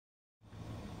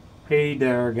Hey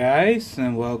there guys,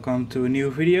 and welcome to a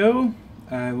new video.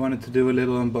 I wanted to do a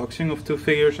little unboxing of two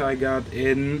figures I got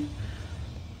in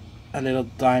a little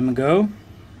time ago,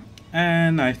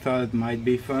 and I thought it might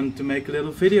be fun to make a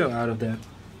little video out of that.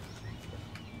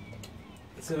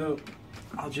 So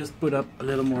I'll just put up a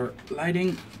little more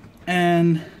lighting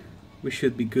and we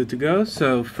should be good to go.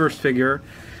 So first figure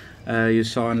you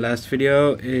saw in last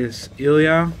video is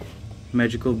Illya,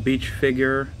 Magical Beach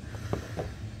Figure.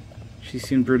 She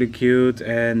seemed really cute,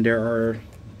 and there are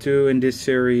two in this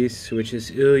series, which is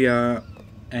Illya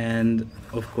and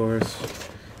of course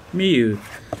Miyu.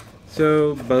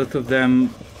 So both of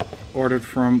them ordered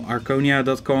from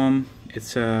arconia.com.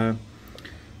 It's a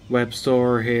web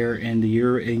store here in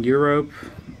Europe,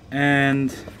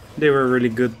 and they were a really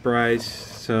good price,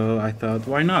 so I thought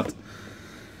why not.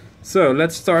 So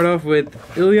let's start off with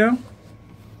Illya.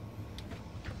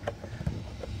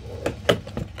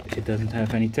 It doesn't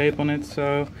have any tape on it,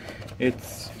 so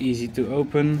it's easy to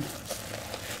open.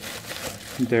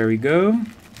 There we go.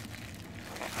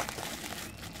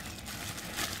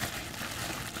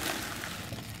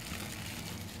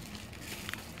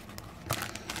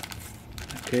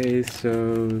 Okay,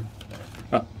 so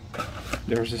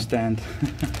there's a stand.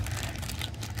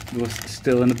 It was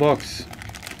still in the box.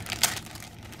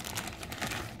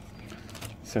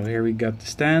 So here we got the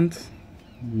stand.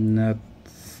 Not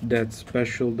that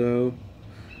special though.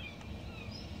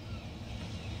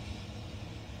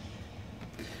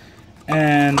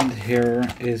 And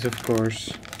here is of course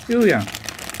Illya.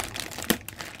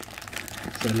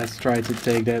 So let's try to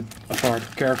take that apart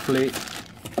carefully,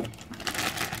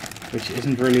 which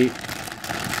isn't really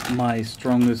my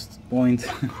strongest point.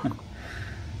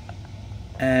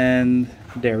 And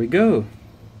there we go.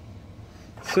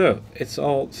 So it's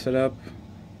all set up,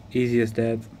 easy as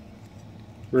that.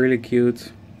 Really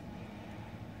cute.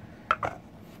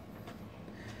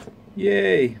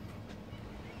 Yay!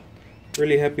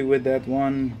 Really happy with that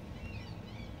one.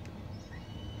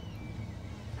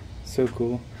 So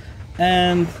cool.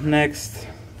 And next,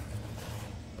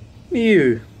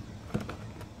 Miyu.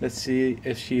 Let's see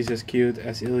if she's as cute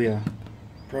as Illya.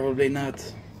 Probably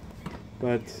not,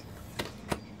 but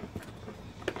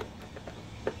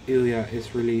Illya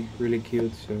is really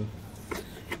cute, so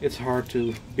it's hard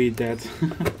to beat that.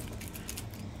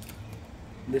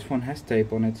 This one has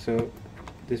tape on it, so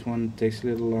this one takes a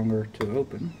little longer to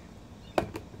open.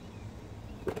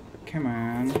 Come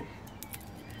on.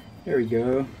 There we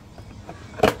go.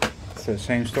 So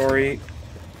same story.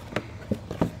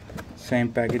 Same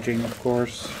packaging, of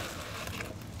course.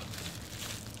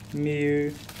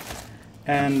 Miyu.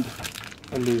 And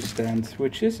a loose stand,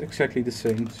 which is exactly the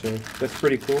same, so that's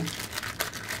pretty cool.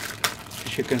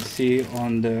 As you can see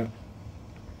on the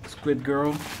Squid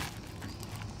Girl,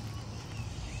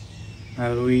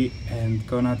 Harui and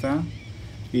Konata.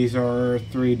 These are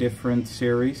three different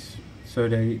series, so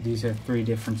these have three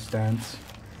different stands,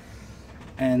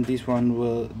 and these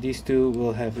two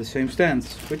will have the same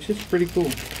stands, which is pretty cool.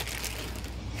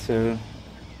 So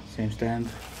same stand.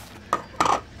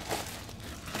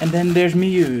 And then there's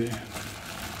Miyu.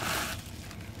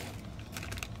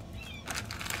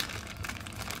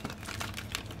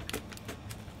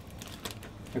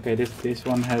 Okay, this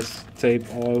one has tape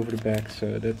all over the back,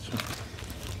 so that's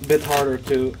a bit harder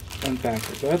to unpack,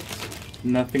 but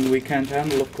nothing we can't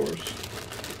handle, of course.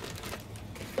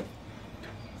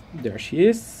 There she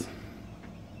is.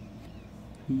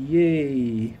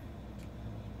 Yay!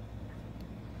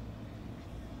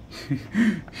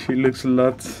 She looks a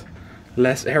lot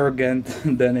less arrogant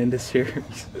than in the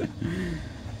series.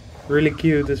 Really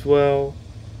cute as well.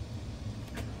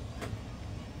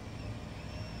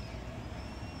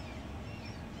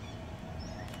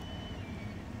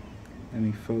 Let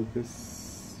me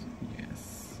focus.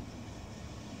 Yes.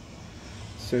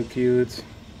 So cute.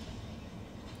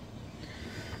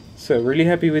 So really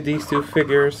happy with these two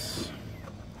figures.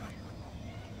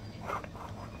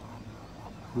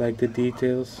 Like the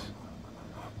details.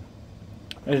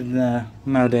 And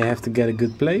now they have to get a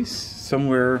good place.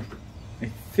 Somewhere, I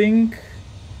think.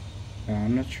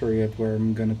 I'm not sure yet where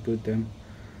I'm gonna put them.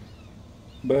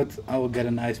 But I will get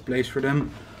a nice place for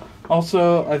them.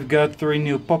 Also, I've got 3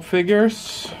 new pop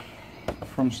figures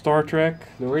from Star Trek,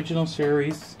 the original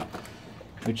series,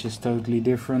 which is totally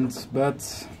different,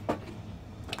 but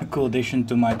a cool addition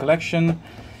to my collection.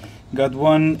 Got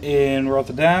one in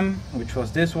Rotterdam, which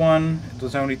was this one. It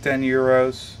was only 10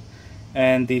 euros.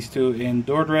 And these two in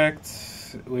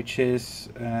Dordrecht, which is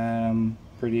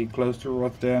pretty close to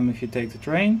Rotterdam if you take the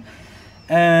train.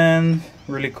 And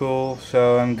really cool,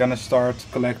 so I'm gonna start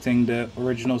collecting the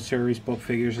original series pop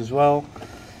figures as well.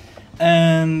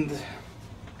 And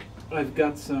I've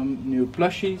got some new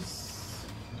plushies,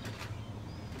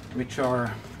 which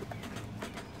are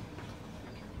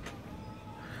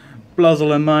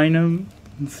Puzzle and Minum.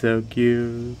 So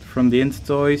cute. From the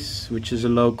Intertoys, which is a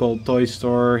local toy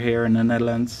store here in the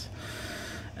Netherlands.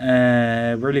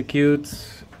 Really cute.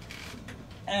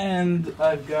 And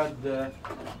I've got the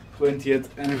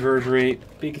 20th anniversary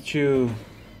Pikachu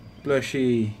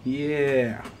plushie.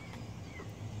 Yeah.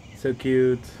 So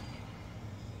cute.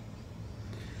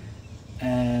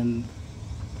 And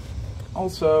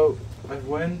also I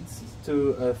went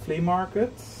to a flea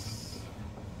market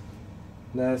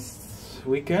last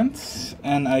weekend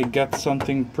and I got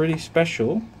something pretty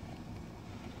special,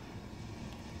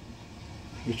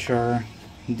 which are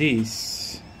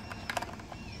these.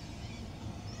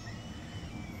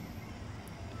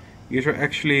 These are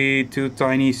actually two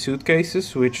tiny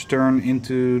suitcases which turn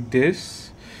into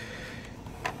this.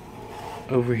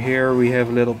 Over here we have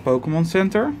a little Pokémon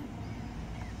center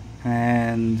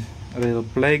and a little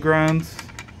playground,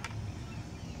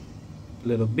 a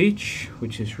little beach,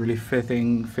 which is really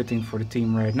fitting for the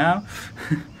team right now.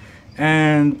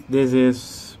 And this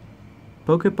is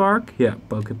Poké Park. Yeah,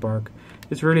 Poké Park.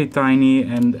 It's really tiny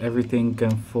and everything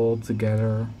can fold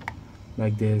together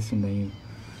like this, and then you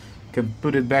can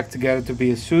put it back together to be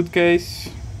a suitcase.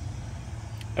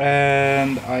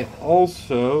 And I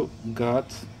also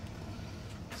got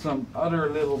some other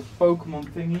little Pokemon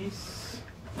thingies,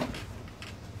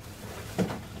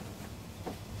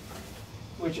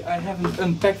 which I haven't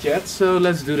unpacked yet, so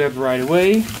let's do that right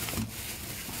away.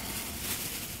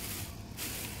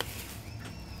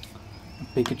 A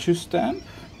Pikachu stamp.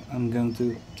 I'm going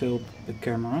to tilt the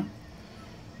camera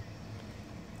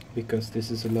because this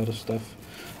is a lot of stuff.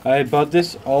 I bought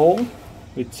this all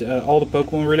with all the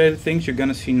Pokemon related things you're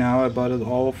gonna see now. I bought it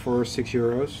all for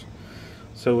 €6,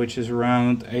 so which is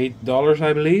around $8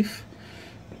 I believe.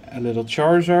 A little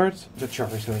Charizard,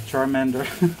 Charmander,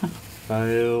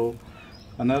 file,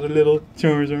 another little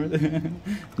Charizard,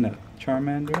 no,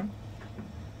 Charmander,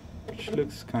 which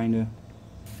looks kinda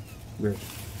weird,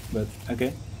 but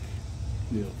okay.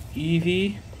 Little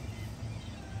Eevee.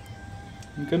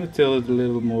 I'm gonna tilt it a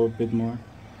little more, bit more.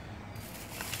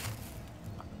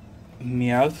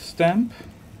 Meowth stamp.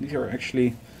 These are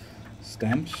actually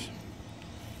stamps.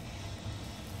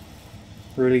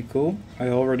 Really cool. I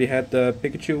already had the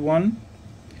Pikachu one.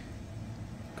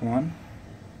 Come on.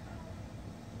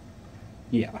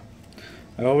 Yeah.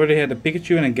 I already had a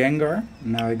Pikachu and a Gengar.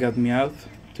 Now I got Meowth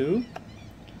too.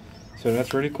 So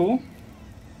that's really cool.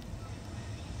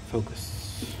 Focus.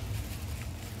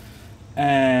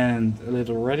 And a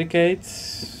little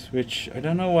Raticate, which I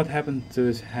don't know what happened to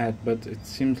his head, but it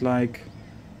seems like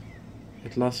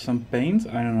it lost some paint.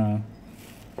 I don't know.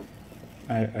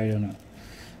 I don't know.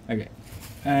 Okay.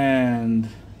 And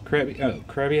Krabby. Oh,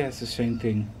 Krabby has the same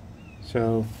thing.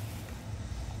 So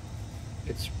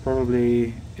it's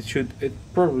probably it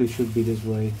probably should be this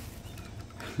way.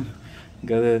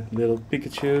 Got a little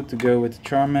Pikachu to go with the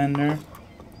Charmander.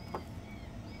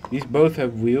 These both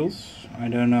have wheels. I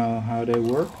don't know how they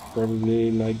work.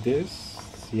 Probably like this.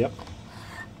 Yep.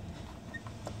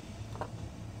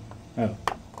 Oh.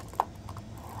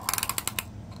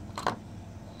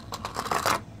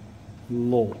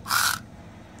 Lol.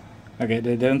 Okay,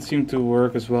 they don't seem to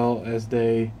work as well as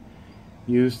they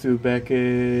used to back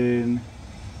in...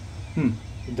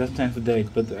 it doesn't have the date,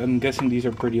 but I'm guessing these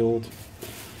are pretty old.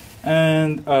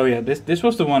 And, oh yeah, this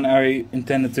was the one I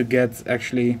intended to get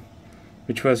actually,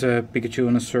 which was a Pikachu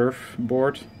on a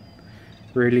surfboard.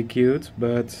 Really cute,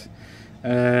 but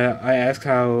I asked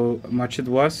how much it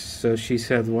was, so she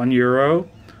said €1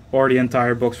 or the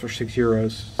entire box for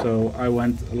 €6. So I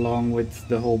went along with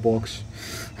the whole box.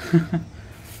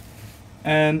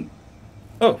 And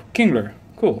oh, Kingler,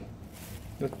 cool.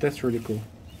 That's really cool.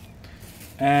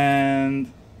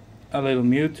 And a little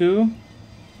Mewtwo.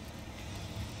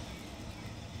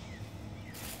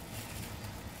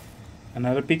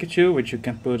 Another Pikachu, which you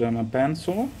can put on a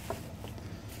pencil.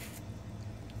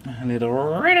 A little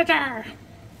Rattata.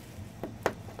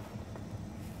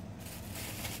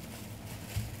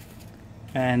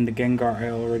 And the Gengar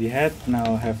I already had.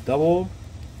 Now I have double,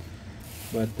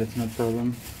 but that's no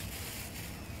problem.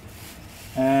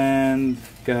 And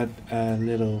got a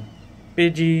little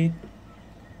Pidgey,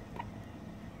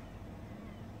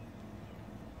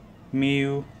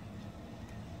 Mew,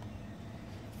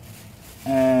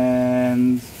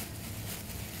 and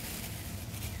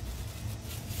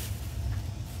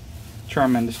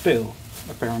Charmander still,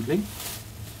 apparently,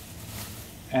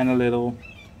 and a little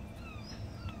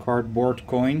cardboard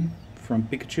coin from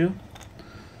Pikachu,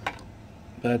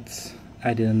 but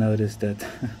I didn't notice that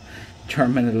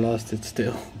Charmander lost it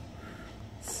still.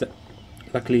 So,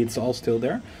 luckily it's all still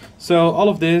there. So all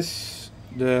of this,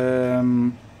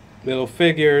 the little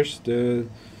figures,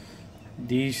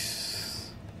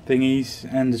 these thingies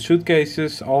and the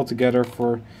suitcases all together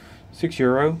for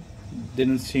 €6.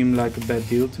 Didn't seem like a bad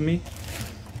deal to me.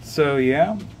 So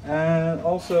yeah, and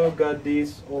also got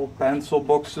these old pencil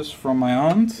boxes from my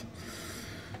aunt.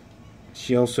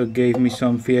 She also gave me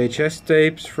some VHS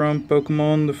tapes from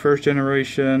Pokémon, the first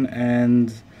generation,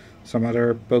 and some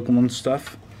other Pokémon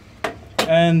stuff.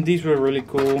 And these were really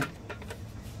cool.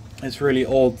 It's really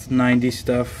old 90s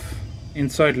stuff.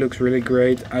 Inside looks really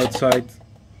great, outside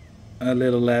a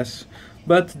little less.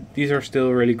 But these are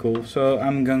still really cool. So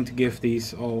I'm going to give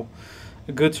these all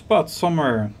a good spot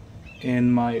somewhere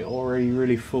in my already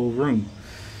really full room.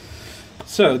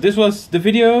 So this was the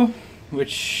video,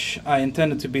 which I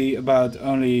intended to be about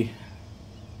only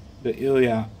the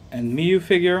Illya and Miyu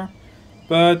figure,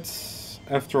 but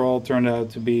after all turned out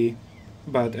to be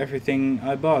about everything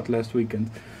I bought last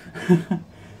weekend.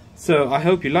 So I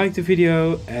hope you liked the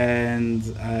video, and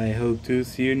I hope to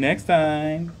see you next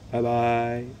time. Bye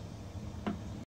bye.